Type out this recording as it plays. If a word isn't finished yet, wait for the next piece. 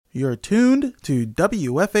You're tuned to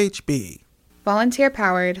WFHB.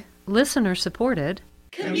 Volunteer-powered, listener-supported,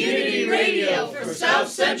 community radio for South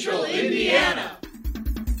Central Indiana.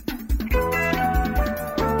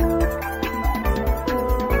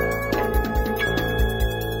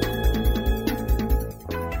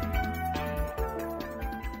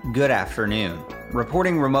 Good afternoon.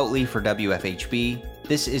 Reporting remotely for WFHB,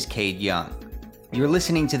 this is Cade Young. You're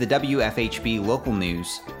listening to the WFHB local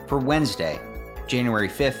news for Wednesday, January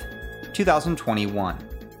 5th, 2021.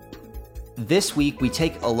 This week, we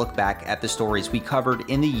take a look back at the stories we covered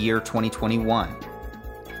in the year 2021.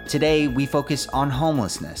 Today, we focus on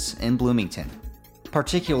homelessness in Bloomington,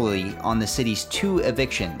 particularly on the city's 2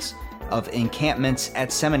 evictions of encampments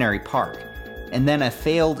at Seminary Park, and then a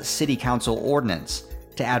failed city council ordinance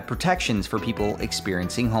to add protections for people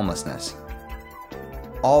experiencing homelessness.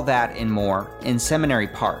 All that and more in Seminary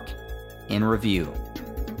Park in review.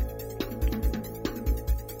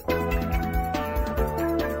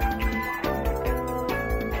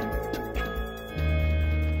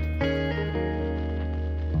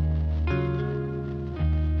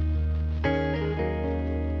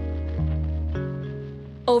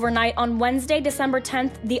 Overnight on Wednesday, December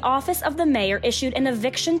 10th, the Office of the Mayor issued an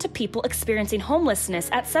eviction to people experiencing homelessness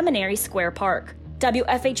at Seminary Square Park.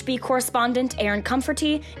 WFHB correspondent Aaron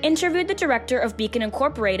Comforty interviewed the director of Beacon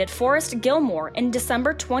Incorporated, Forrest Gilmore, in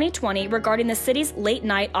December 2020 regarding the city's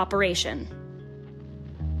late-night operation.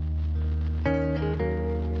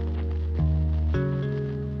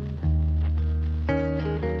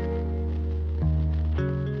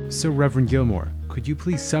 So, Reverend Gilmore, could you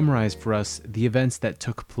please summarize for us the events that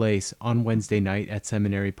took place on Wednesday night at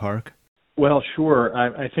Seminary Park? Well, sure.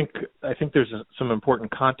 I think there's some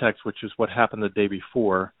important context, which is what happened the day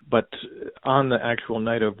before. But on the actual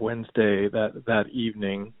night of Wednesday, that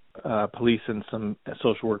evening, police and some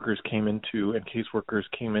social workers and caseworkers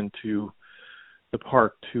came into the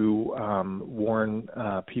park to warn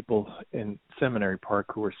people in Seminary Park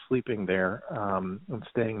who were sleeping there and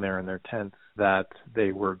staying there in their tents that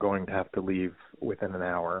they were going to have to leave within an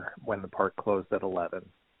hour when the park closed at 11.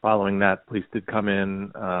 Following that, police did come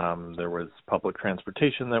in. There was public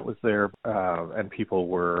transportation that was there, and people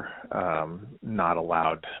were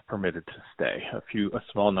not permitted to stay. A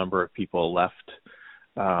small number of people left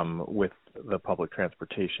with the public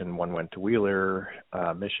transportation. One went to Wheeler,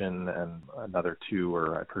 Mission, and another 2,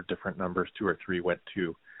 or I've heard different numbers, 2 or 3 went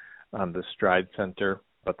to the Stride Center,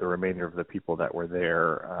 but the remainder of the people that were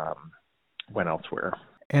there went elsewhere.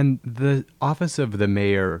 And the Office of the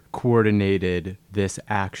Mayor coordinated this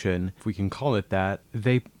action, if we can call it that.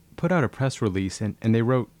 They put out a press release and they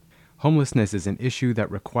wrote, "Homelessness is an issue that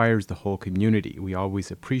requires the whole community. We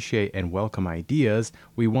always appreciate and welcome ideas.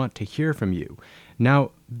 We want to hear from you."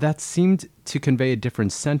 Now, that seemed to convey a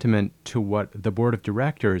different sentiment to what the board of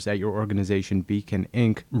directors at your organization, Beacon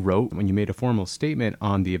Inc., wrote when you made a formal statement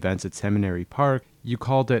on the events at Seminary Park. You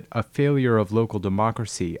called it a failure of local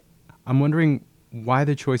democracy. I'm wondering why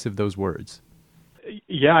the choice of those words?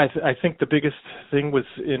 Yeah, I think the biggest thing was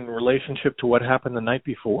in relationship to what happened the night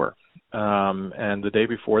before. And the day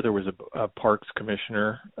before, there was a Parks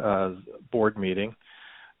Commissioner board meeting.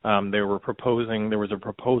 There was a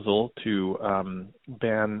proposal to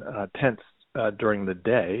ban tents during the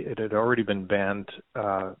day. It had already been banned.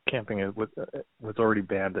 Camping was already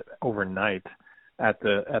banned overnight at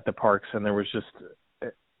the parks, and there was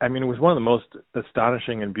it was one of the most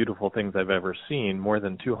astonishing and beautiful things I've ever seen. More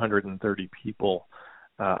than 230 people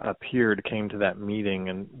came to that meeting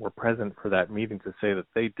and were present for that meeting to say that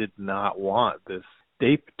they did not want this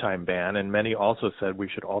daytime ban, and many also said we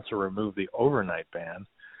should also remove the overnight ban.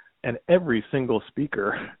 And every single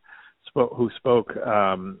speaker who spoke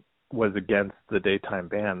was against the daytime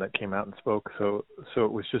ban that came out and spoke. So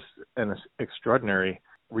it was just an extraordinary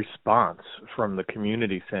response from the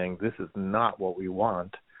community saying this is not what we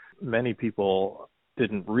want. Many people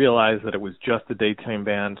didn't realize that it was just a daytime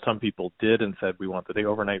ban. Some people did and said we want the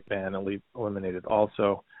overnight ban eliminated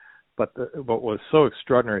also. But what was so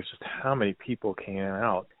extraordinary is just how many people came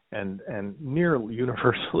out and nearly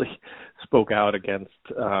universally spoke out against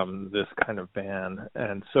this kind of ban.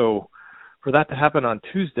 And so for that to happen on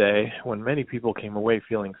Tuesday, when many people came away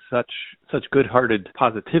feeling such good-hearted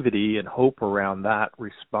positivity and hope around that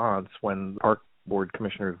response when the park board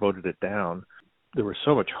commissioners voted it down, there was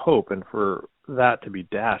so much hope, and for that to be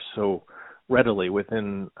dashed so readily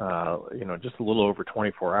within just a little over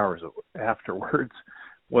 24 hours afterwards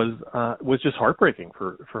was just heartbreaking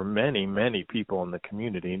for many people in the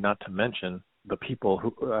community, not to mention the people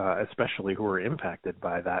who especially who were impacted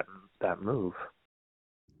by that move.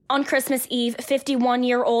 On Christmas Eve,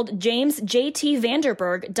 51-year-old James J.T.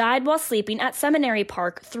 Vanderberg died while sleeping at Seminary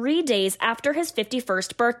Park 3 days after his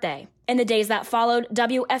 51st birthday. In the days that followed,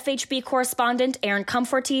 WFHB correspondent Aaron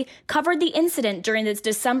Comforty covered the incident during this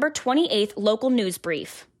December 28th local news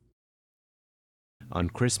brief. On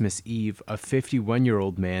Christmas Eve, a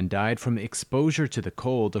 51-year-old man died from exposure to the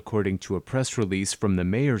cold, according to a press release from the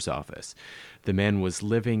mayor's office. The man was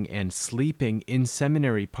living and sleeping in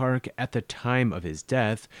Seminary Park at the time of his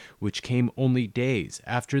death, which came only days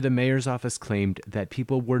after the mayor's office claimed that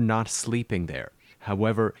people were not sleeping there.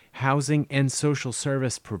 However, housing and social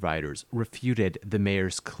service providers refuted the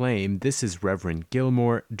mayor's claim. This is Reverend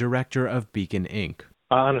Gilmore, director of Beacon Inc.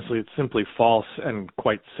 Honestly, it's simply false and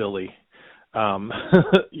quite silly. To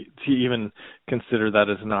even consider that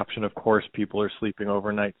as an option. Of course, people are sleeping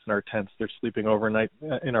overnight in our tents. They're sleeping overnight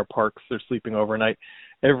in our parks. They're sleeping overnight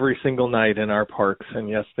every single night in our parks. And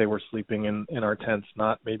yes, they were sleeping in our tents.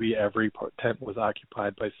 Not maybe every tent was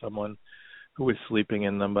occupied by someone who was sleeping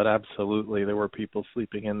in them, but absolutely there were people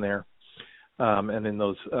sleeping in there. And in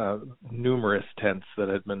those numerous tents that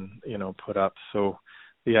had been, put up. So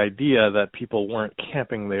the idea that people weren't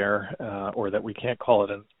camping there, or that we can't call it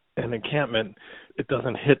an encampment, it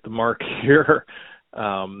doesn't hit the mark here.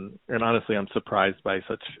 And honestly, I'm surprised by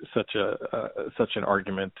such an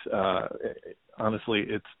argument. Honestly,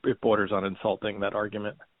 it borders on insulting, that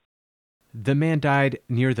argument. The man died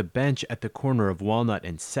near the bench at the corner of Walnut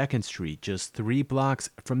and 2nd Street, just 3 blocks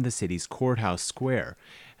from the city's courthouse square.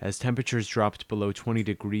 As temperatures dropped below 20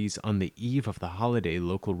 degrees on the eve of the holiday,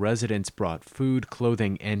 local residents brought food,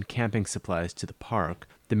 clothing, and camping supplies to the park.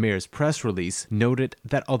 The mayor's press release noted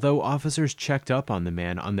that although officers checked up on the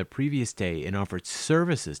man on the previous day and offered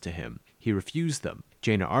services to him, he refused them.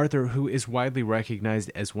 Jana Arthur, who is widely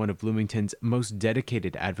recognized as one of Bloomington's most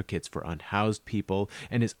dedicated advocates for unhoused people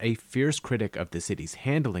and is a fierce critic of the city's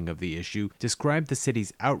handling of the issue, described the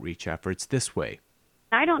city's outreach efforts this way.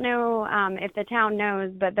 I don't know if the town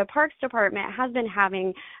knows, but the Parks Department has been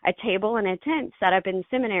having a table and a tent set up in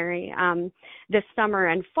Seminary this summer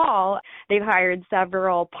and fall. They've hired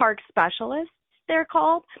several park specialists, they're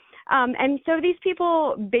called. And so these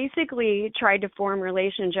people basically tried to form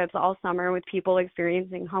relationships all summer with people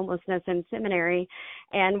experiencing homelessness in Seminary.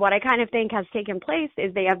 And what I kind of think has taken place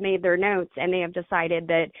is they have made their notes and they have decided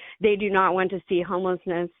that they do not want to see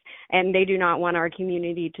homelessness and they do not want our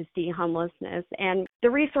community to see homelessness. And the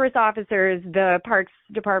resource officers, the Parks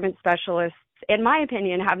Department specialists, in my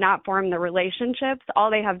opinion, have not formed the relationships. All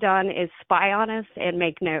they have done is spy on us and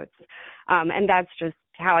make notes. And that's just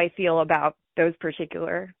how I feel about those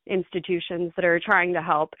particular institutions that are trying to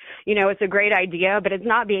help. It's a great idea, but it's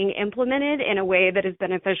not being implemented in a way that is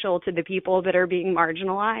beneficial to the people that are being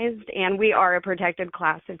marginalized, and we are a protected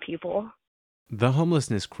class of people. The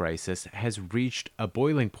homelessness crisis has reached a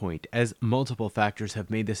boiling point as multiple factors have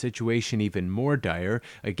made the situation even more dire.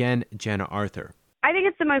 Again, Jana Arthur. I think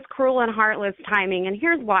it's the most cruel and heartless timing, and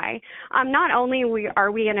here's why. Not only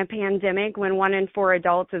are we in a pandemic when 1 in 4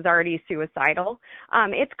 adults is already suicidal,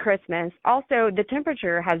 it's Christmas. Also, the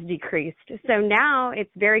temperature has decreased, so now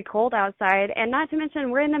it's very cold outside, and not to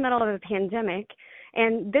mention we're in the middle of a pandemic,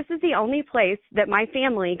 and this is the only place that my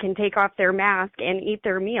family can take off their mask and eat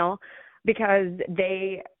their meal because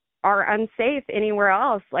they are unsafe anywhere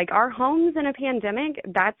else. Like our homes in a pandemic,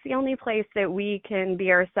 that's the only place that we can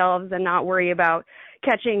be ourselves and not worry about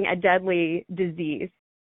catching a deadly disease.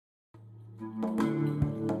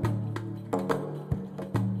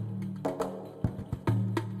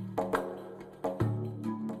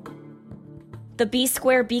 The B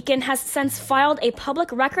Square Beacon has since filed a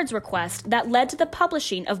public records request that led to the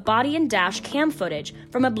publishing of body and dash cam footage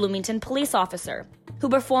from a Bloomington police officer who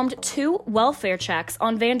performed 2 welfare checks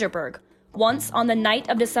on Vanderberg, once on the night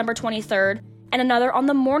of December 23rd and another on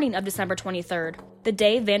the morning of December 23rd, the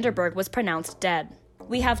day Vanderberg was pronounced dead.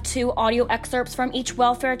 We have 2 audio excerpts from each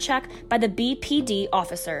welfare check by the BPD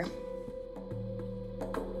officer.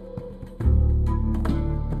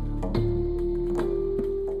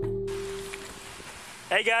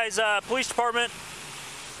 Hey guys, police department.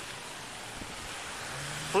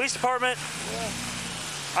 Yeah.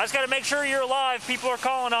 I just got to make sure you're alive. People are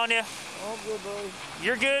calling on you. I'm good, buddy.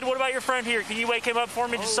 You're good? What about your friend here? Can you wake him up for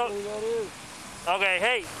me? Just so. Okay,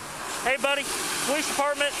 hey buddy, police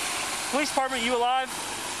department, you alive?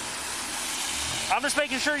 I'm just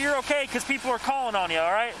making sure you're okay because people are calling on you,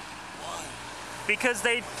 all right? Why? Because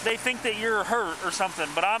they think that you're hurt or something,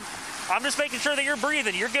 but I'm just making sure that you're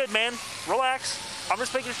breathing. You're good, man. Relax. I'm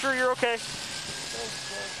just making sure you're okay.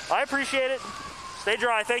 Thanks, I appreciate it. Stay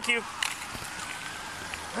dry. Thank you.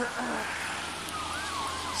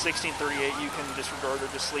 1638, you can disregard or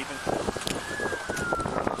just sleeping.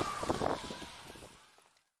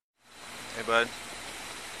 bud.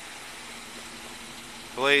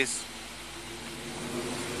 Police.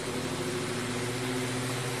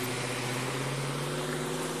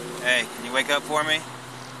 Hey, can you wake up for me?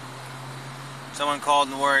 Someone called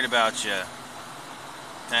and worried about you.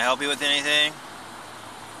 Can I help you with anything?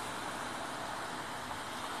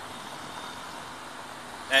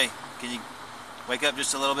 Hey, can you wake up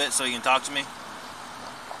just a little bit so you can talk to me?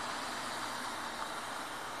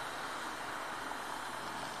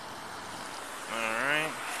 Alright.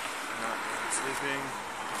 Not sleeping.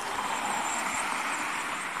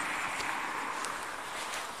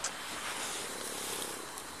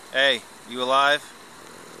 Hey, you alive?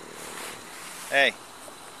 Hey.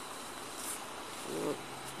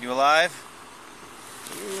 You alive?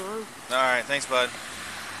 Alright, thanks, bud.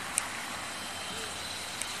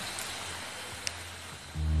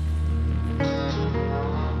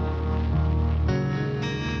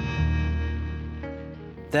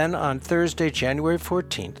 Then, on Thursday, January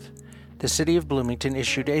 14th, the City of Bloomington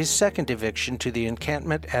issued a second eviction to the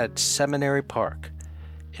encampment at Seminary Park.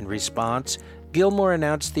 In response, Gilmore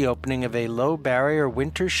announced the opening of a low-barrier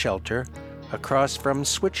winter shelter across from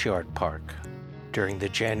Switchyard Park. During the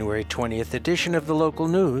January 20th edition of the local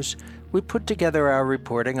news, we put together our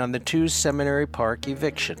reporting on the two Seminary Park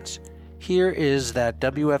evictions. Here is that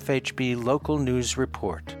WFHB local news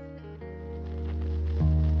report.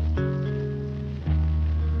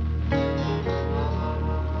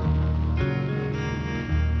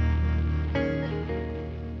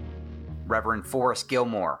 Reverend Forrest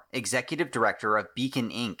Gilmore, Executive Director of Beacon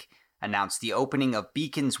Inc., announced the opening of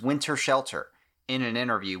Beacon's winter shelter in an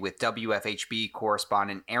interview with WFHB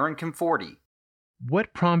correspondent Aaron Conforti.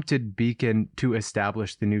 What prompted Beacon to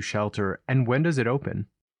establish the new shelter, and when does it open?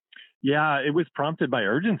 Yeah, it was prompted by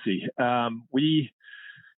urgency. We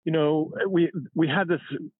had this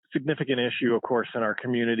significant issue, of course, in our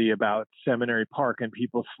community about Seminary Park and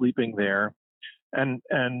people sleeping there, and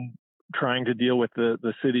trying to deal with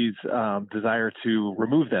the city's desire to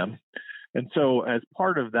remove them. And so as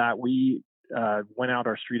part of that, we went out,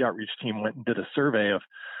 our street outreach team went and did a survey of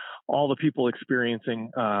all the people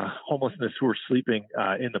experiencing homelessness who were sleeping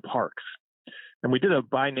in the parks. And we did a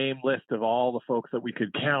by name list of all the folks that we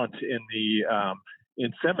could count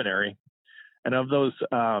in Seminary. And of those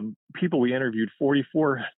people we interviewed,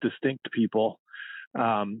 44 distinct people,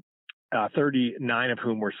 39 of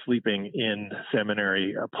whom were sleeping in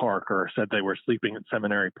Seminary Park, or said they were sleeping in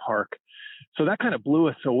Seminary Park. So that kind of blew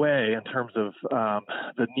us away in terms of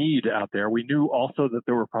the need out there. We knew also that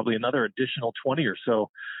there were probably another additional 20 or so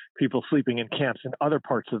people sleeping in camps in other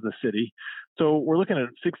parts of the city. So we're looking at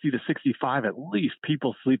 60 to 65 at least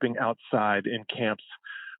people sleeping outside in camps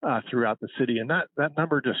throughout the city. And that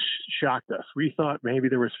number just shocked us. We thought maybe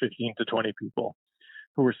there was 15 to 20 people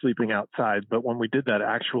who were sleeping outside. But when we did that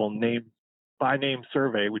actual name by name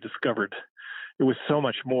survey, we discovered it was so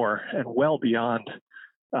much more and well beyond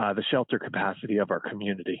the shelter capacity of our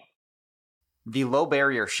community. The low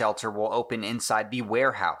barrier shelter will open inside the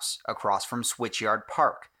warehouse across from Switchyard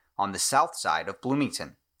Park on the south side of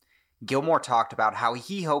Bloomington. Gilmore talked about how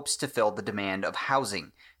he hopes to fill the demand of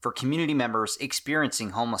housing for community members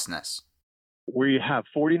experiencing homelessness. We have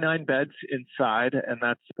 49 beds inside, and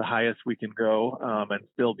that's the highest we can go and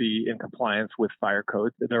still be in compliance with fire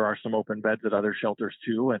codes. There are some open beds at other shelters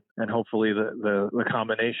too, and hopefully the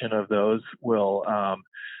combination of those will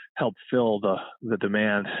help fill the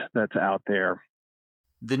demand that's out there.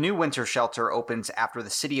 The new winter shelter opens after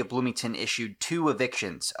the City of Bloomington issued 2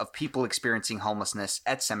 evictions of people experiencing homelessness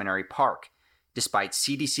at Seminary Park, despite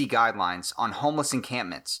CDC guidelines on homeless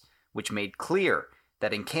encampments, which made clear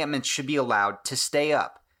that encampments should be allowed to stay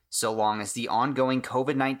up so long as the ongoing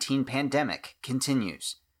COVID-19 pandemic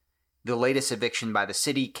continues. The latest eviction by the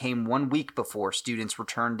city came 1 week before students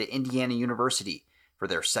returned to Indiana University for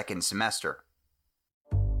their second semester.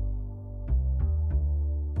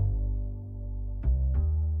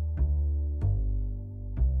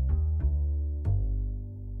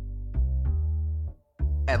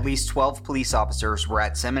 At least 12 police officers were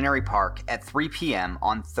at Seminary Park at 3 p.m.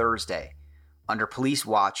 on Thursday. Under police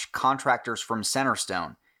watch, contractors from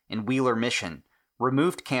Centerstone and Wheeler Mission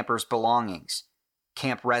removed campers' belongings.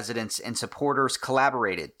 Camp residents and supporters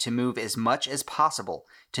collaborated to move as much as possible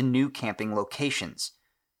to new camping locations.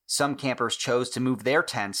 Some campers chose to move their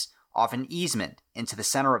tents off an easement into the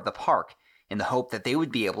center of the park in the hope that they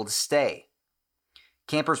would be able to stay.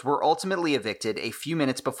 Campers were ultimately evicted a few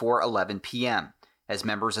minutes before 11 p.m. as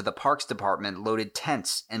members of the Parks Department loaded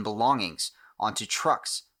tents and belongings onto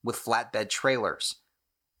trucks with flatbed trailers.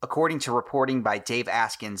 According to reporting by Dave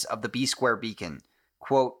Askins of the B Square Beacon,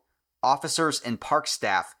 quote, officers and park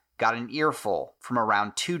staff got an earful from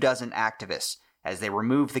around 24 activists as they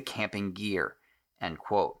removed the camping gear, end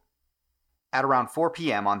quote. At around 4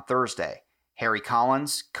 p.m. on Thursday, Harry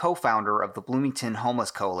Collins, co-founder of the Bloomington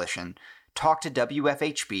Homeless Coalition, talked to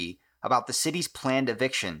WFHB about the city's planned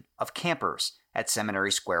eviction of campers at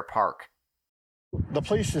Seminary Square Park. The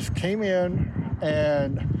police just came in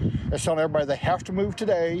and they're telling everybody they have to move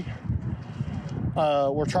today.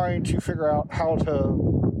 We're trying to figure out how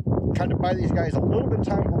to kind of buy these guys a little bit of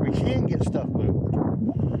time where we can get stuff moved.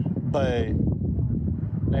 But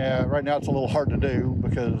right now it's a little hard to do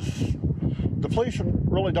because the police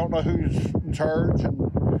really don't know who's in charge, and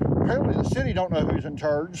apparently the city don't know who's in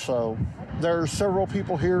charge. So there's several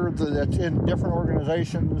people here that's in different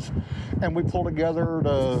organizations, and we pull together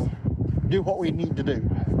to do what we need to do.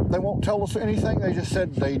 They won't tell us anything. They just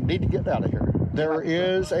said they need to get out of here. There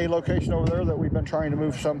is a location over there that we've been trying to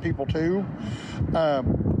move some people to,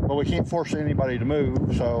 but we can't force anybody to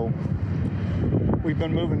move. So we've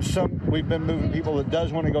been moving people that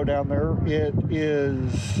does want to go down there. It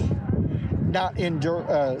is not in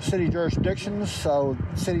city jurisdictions, so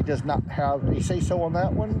the city does not have a say-so on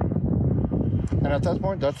that one. And at that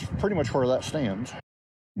point, that's pretty much where that stands.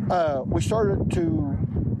 We started to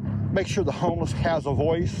make sure the homeless has a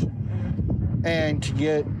voice and to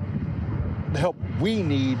get the help we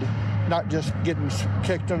need, not just getting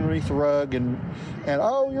kicked underneath the rug and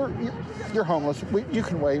oh, you're homeless. You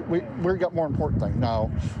can wait. We got more important things.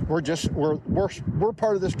 No, we're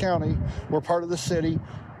part of this county. We're part of the city.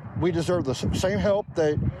 We deserve the same help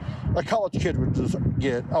that a college kid would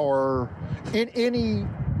get, or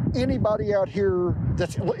anybody out here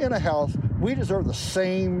that's in a house. We deserve the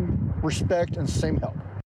same respect and same help.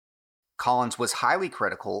 Collins was highly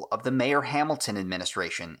critical of the Mayor Hamilton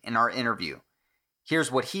administration in our interview.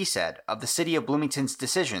 Here's what he said of the city of Bloomington's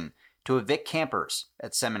decision to evict campers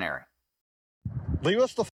at Seminary. Leave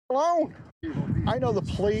us the alone. I know the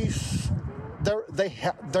police,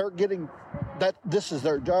 they're getting that this is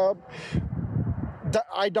their job. That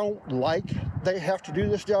I don't like they have to do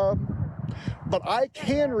this job, but I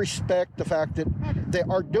can respect the fact that they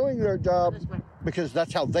are doing their job because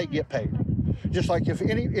that's how they get paid. Just like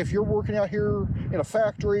if you're working out here in a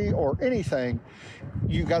factory or anything,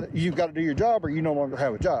 you've got to do your job or you no longer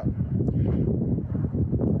have a job.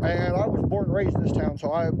 And I was born and raised in this town,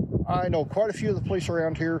 so I know quite a few of the police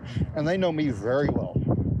around here, and they know me very well.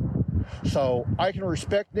 So I can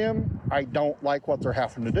respect them. I don't like what they're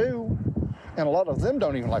having to do, and a lot of them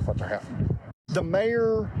don't even like what they're having to do. The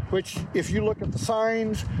mayor, which if you look at the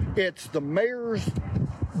signs, it's the mayor's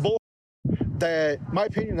bull. That, my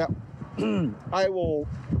opinion, that I will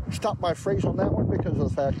stop my phrase on that one because of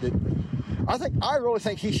the fact that I really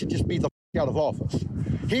think he should just be the out of office.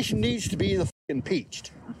 He needs to be the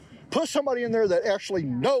impeached. Put somebody in there that actually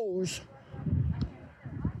knows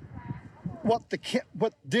what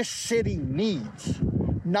this city needs,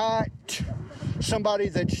 not somebody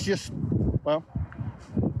that's just, well,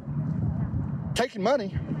 taking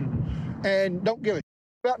money and don't give a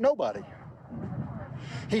about nobody.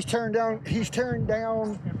 He's tearing down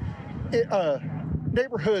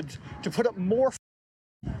neighborhoods to put up more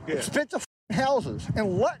expensive houses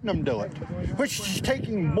and letting them do it, which is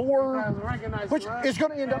taking more, which is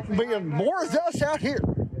going to end up being more of us out here.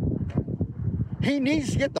 He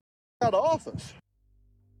needs to get the out of office.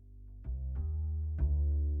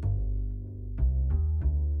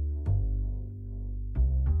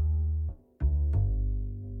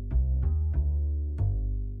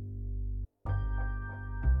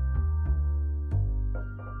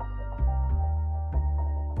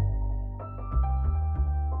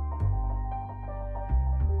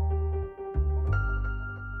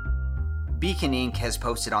 Beacon Inc. has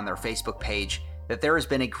posted on their Facebook page that there has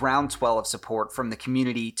been a groundswell of support from the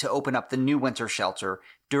community to open up the new winter shelter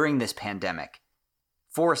during this pandemic.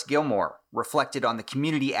 Forrest Gilmore reflected on the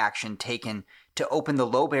community action taken to open the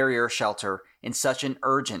low barrier shelter in such an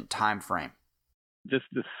urgent time frame. Just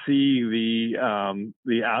to see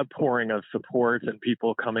the outpouring of support and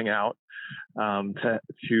people coming out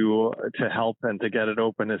to help and to get it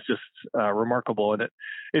open is just remarkable, and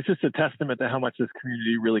it's just a testament to how much this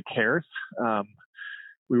community really cares.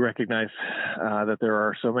 We recognize that there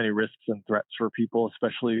are so many risks and threats for people,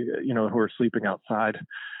 especially who are sleeping outside,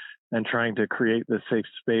 and trying to create this safe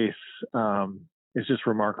space is just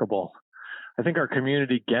remarkable. I think our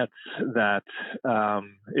community gets that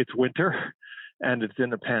it's winter and it's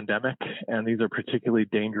in a pandemic, and these are particularly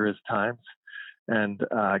dangerous times. And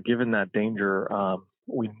given that danger,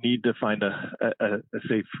 we need to find a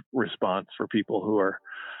safe response for people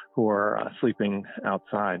who are sleeping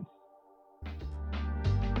outside.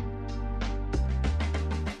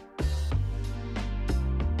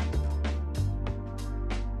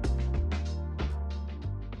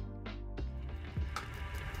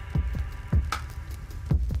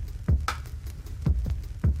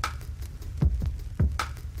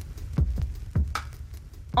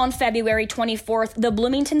 On February 24th, the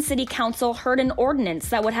Bloomington City Council heard an ordinance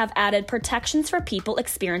that would have added protections for people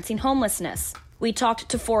experiencing homelessness. We talked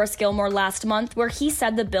to Forrest Gilmore last month, where he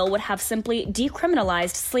said the bill would have simply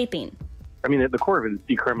decriminalized sleeping. I mean, at the core of it is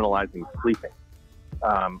decriminalizing sleeping.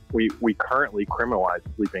 We currently criminalize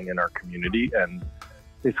sleeping in our community and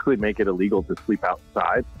basically make it illegal to sleep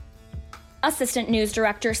outside. Assistant News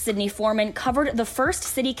Director Sydney Foreman covered the first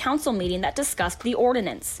City Council meeting that discussed the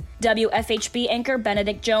ordinance. WFHB anchor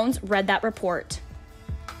Benedict Jones read that report.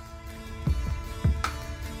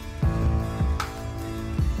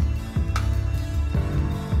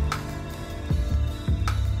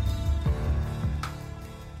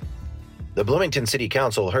 The Bloomington City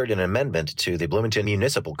Council heard an amendment to the Bloomington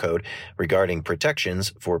Municipal Code regarding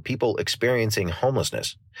protections for people experiencing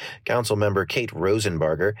homelessness. Councilmember Kate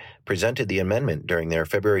Rosenbarger presented the amendment during their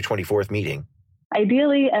February 24th meeting.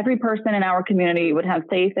 Ideally, every person in our community would have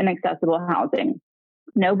safe and accessible housing.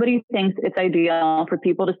 Nobody thinks it's ideal for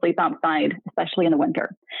people to sleep outside, especially in the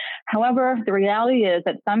winter. However, the reality is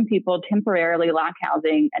that some people temporarily lack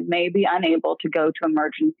housing and may be unable to go to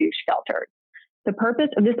emergency shelters. The purpose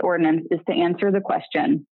of this ordinance is to answer the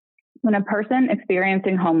question, when a person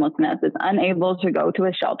experiencing homelessness is unable to go to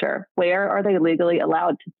a shelter, where are they legally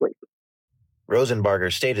allowed to sleep?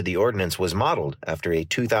 Rosenbarger stated the ordinance was modeled after a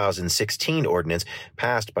 2016 ordinance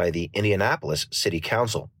passed by the Indianapolis City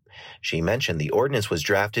Council. She mentioned the ordinance was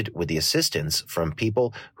drafted with the assistance from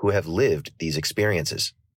people who have lived these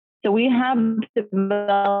experiences. So we have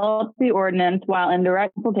developed the ordinance while in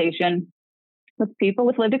direct consultation with people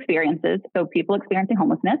with lived experiences, so people experiencing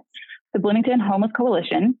homelessness, the Bloomington Homeless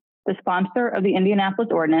Coalition, the sponsor of the Indianapolis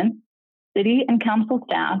Ordinance, city and council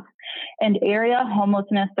staff, and area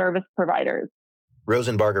homelessness service providers.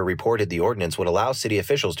 Rosenbarger reported the ordinance would allow city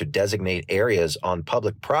officials to designate areas on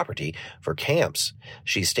public property for camps.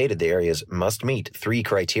 She stated the areas must meet 3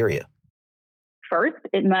 criteria. First,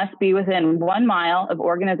 it must be within 1 mile of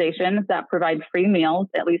organizations that provide free meals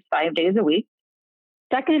at least 5 days a week.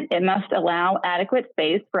 Second, it must allow adequate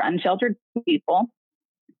space for unsheltered people.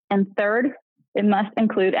 And third, it must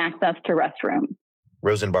include access to restrooms.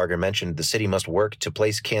 Rosenbarger mentioned the city must work to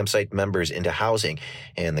place campsite members into housing,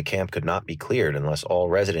 and the camp could not be cleared unless all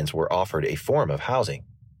residents were offered a form of housing.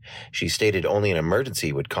 She stated only an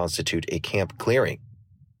emergency would constitute a camp clearing.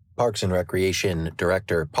 Parks and Recreation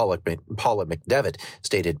Director Paula McDevitt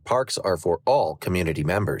stated parks are for all community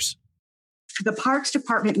members. The Parks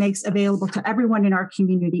Department makes available to everyone in our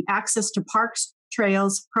community access to parks,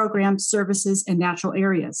 trails, programs, services, and natural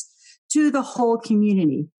areas, to the whole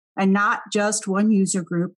community, and not just one user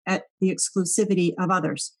group at the exclusivity of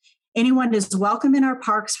others. Anyone is welcome in our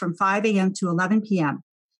parks from 5 a.m. to 11 p.m.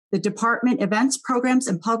 The department events, programs,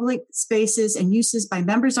 and public spaces and uses by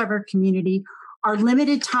members of our community are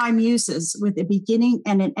limited time uses with a beginning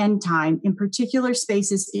and an end time in particular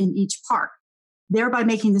spaces in each park, thereby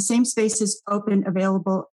making the same spaces open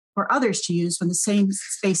available for others to use when the same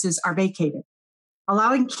spaces are vacated.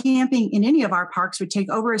 Allowing camping in any of our parks would take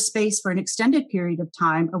over a space for an extended period of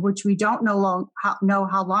time, of which we don't know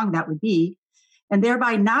how long that would be, and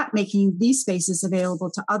thereby not making these spaces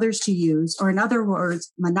available to others to use, or in other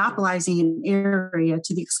words, monopolizing an area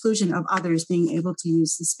to the exclusion of others being able to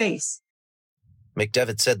use the space.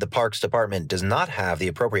 McDevitt said the Parks Department does not have the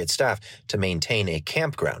appropriate staff to maintain a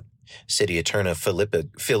campground. City Attorney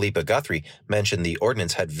Philippa Guthrie mentioned the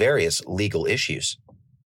ordinance had various legal issues.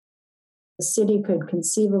 The city could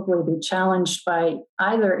conceivably be challenged by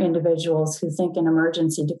either individuals who think an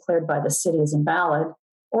emergency declared by the city is invalid,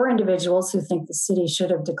 or individuals who think the city should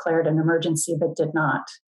have declared an emergency but did not.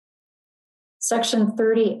 Section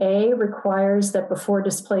 30A requires that before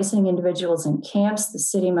displacing individuals in camps, the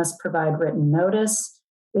city must provide written notice.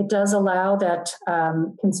 It does allow that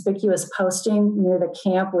conspicuous posting near the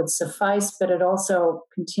camp would suffice, but it also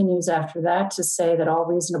continues after that to say that all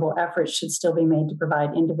reasonable efforts should still be made to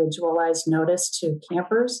provide individualized notice to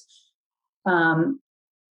campers.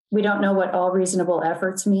 We don't know what all reasonable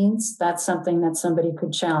efforts means. That's something that somebody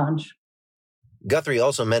could challenge. Guthrie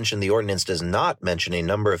also mentioned the ordinance does not mention a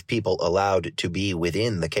number of people allowed to be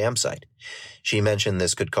within the campsite. She mentioned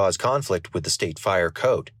this could cause conflict with the state fire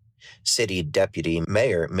code. City Deputy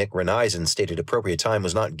Mayor Mick Reneisen stated appropriate time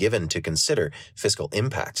was not given to consider fiscal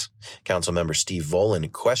impacts. Councilmember Steve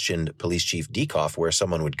Volan questioned Police Chief Dekoff where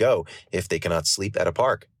someone would go if they cannot sleep at a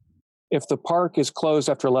park. If the park is closed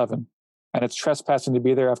after 11 and it's trespassing to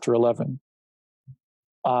be there after 11,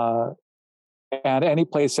 and any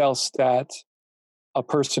place else that a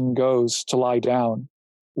person goes to lie down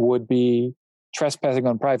would be trespassing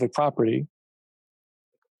on private property,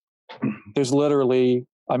 there's literally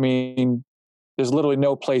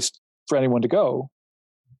no place for anyone to go.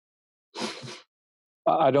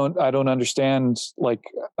 I don't understand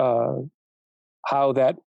how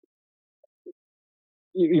that.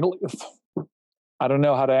 I don't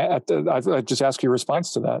know how to. I just ask your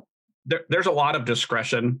response to that. There's a lot of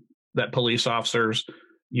discretion that police officers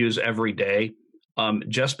use every day.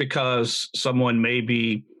 Just because someone may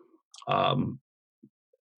be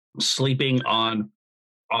sleeping on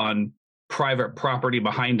private property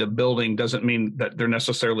behind a building doesn't mean that they're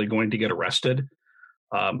necessarily going to get arrested.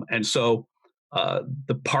 And so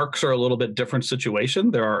the parks are a little bit different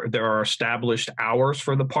situation. There are established hours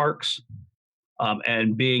for the parks.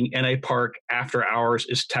 And being in a park after hours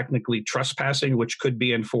is technically trespassing, which could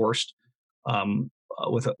be enforced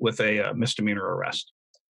with a misdemeanor arrest.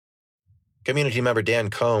 Community member Dan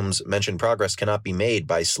Combs mentioned progress cannot be made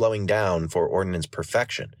by slowing down for ordinance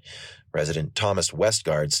perfection. Resident Thomas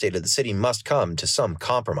Westgard stated the city must come to some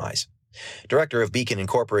compromise. Director of Beacon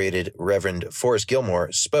Incorporated, Reverend Forrest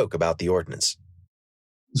Gilmore, spoke about the ordinance.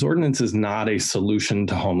 This ordinance is not a solution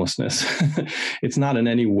to homelessness. It's not in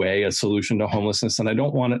any way a solution to homelessness, and I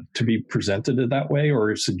don't want it to be presented that way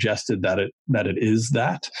or suggested that it is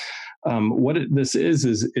that. This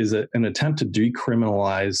is an attempt to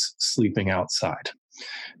decriminalize sleeping outside.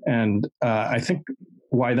 And I think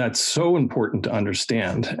why that's so important to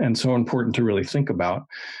understand and so important to really think about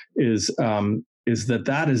is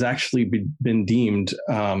that has actually been deemed,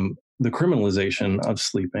 the criminalization of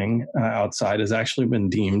sleeping outside has actually been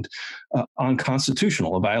deemed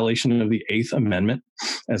unconstitutional, a violation of the Eighth Amendment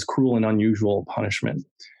as cruel and unusual punishment.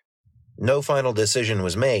 No final decision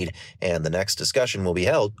was made, and the next discussion will be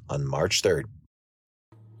held on March 3rd.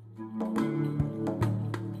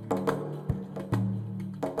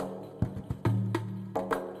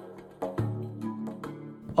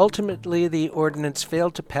 Ultimately, the ordinance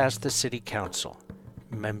failed to pass the City Council.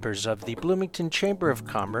 Members of the Bloomington Chamber of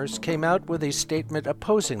Commerce came out with a statement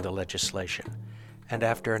opposing the legislation, and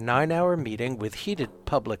after a 9-hour meeting with heated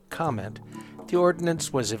public comment, the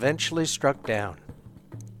ordinance was eventually struck down.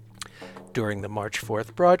 During the March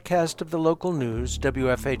 4th broadcast of the local news,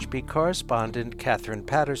 WFHB correspondent Catherine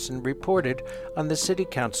Patterson reported on the City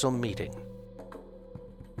Council meeting.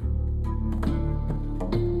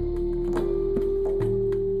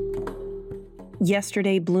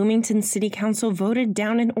 Yesterday, Bloomington City Council voted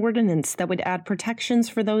down an ordinance that would add protections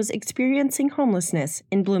for those experiencing homelessness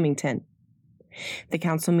in Bloomington. The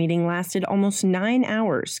council meeting lasted almost 9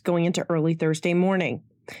 hours, going into early Thursday morning,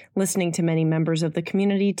 listening to many members of the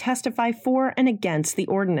community testify for and against the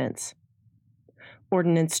ordinance.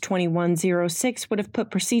 Ordinance 2106 would have put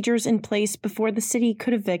procedures in place before the city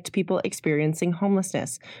could evict people experiencing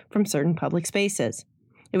homelessness from certain public spaces.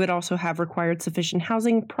 It would also have required sufficient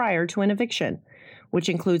housing prior to an eviction, which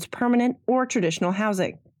includes permanent or traditional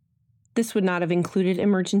housing. This would not have included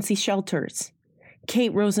emergency shelters.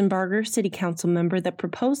 Kate Rosenbarger, city council member that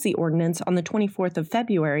proposed the ordinance on the 24th of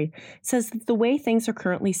February, says that the way things are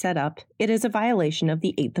currently set up, it is a violation of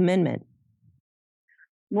the Eighth Amendment.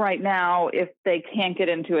 Right now, if they can't get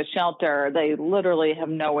into a shelter, they literally have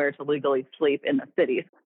nowhere to legally sleep in the city.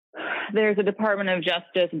 There's a Department of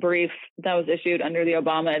Justice brief that was issued under the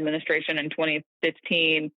Obama administration in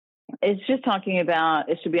 2015. It's just talking about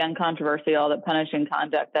it should be uncontroversial that punishing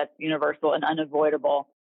conduct that's universal and unavoidable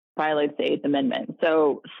violates the Eighth Amendment.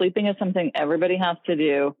 So sleeping is something everybody has to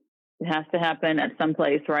do. It has to happen at some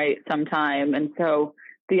place, right, sometime. And so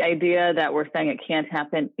the idea that we're saying it can't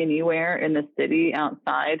happen anywhere in the city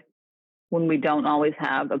outside when we don't always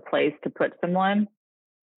have a place to put someone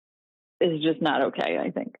is just not okay,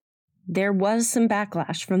 I think. There was some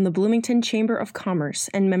backlash from the Bloomington Chamber of Commerce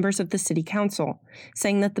and members of the City Council,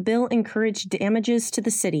 saying that the bill encouraged damages to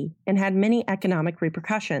the city and had many economic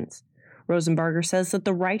repercussions. Rosenbarger says that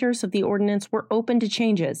the writers of the ordinance were open to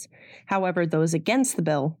changes. However, those against the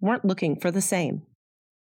bill weren't looking for the same.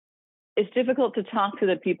 It's difficult to talk to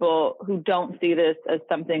the people who don't see this as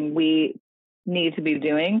something we need to be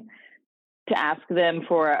doing, to ask them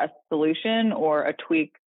for a solution or a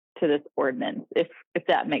tweak to this ordinance, if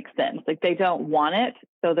that makes sense. Like, they don't want it,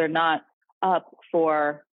 so they're not up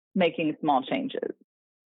for making small changes.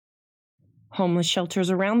 Homeless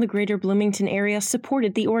shelters around the greater Bloomington area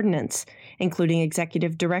supported the ordinance, including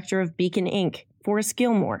Executive Director of Beacon Inc., Forrest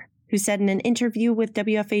Gilmore, who said in an interview with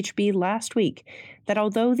WFHB last week that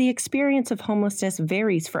although the experience of homelessness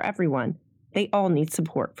varies for everyone, they all need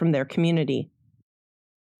support from their community.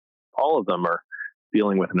 All of them are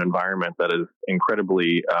dealing with an environment that is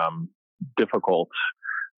incredibly difficult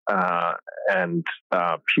and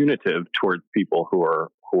punitive towards people who are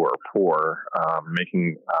poor,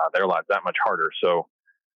 making their lives that much harder. So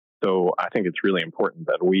I think it's really important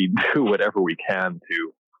that we do whatever we can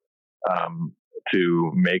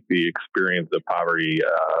to make the experience of poverty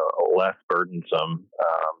less burdensome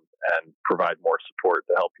and provide more support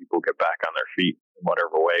to help people get back on their feet in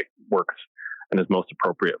whatever way works and is most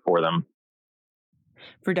appropriate for them.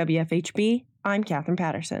 For WFHB, I'm Catherine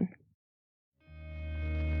Patterson.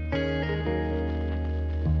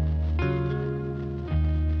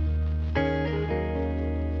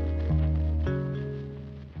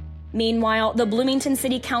 Meanwhile, the Bloomington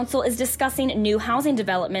City Council is discussing new housing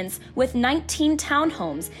developments with 19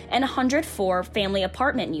 townhomes and 104 family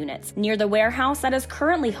apartment units near the warehouse that is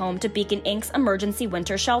currently home to Beacon Inc.'s emergency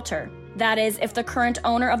winter shelter. That is, if the current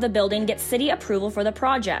owner of the building gets city approval for the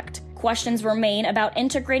project. Questions remain about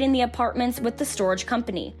integrating the apartments with the storage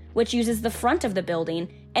company, which uses the front of the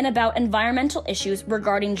building, and about environmental issues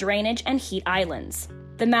regarding drainage and heat islands.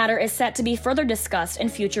 The matter is set to be further discussed in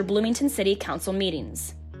future Bloomington City Council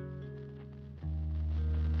meetings.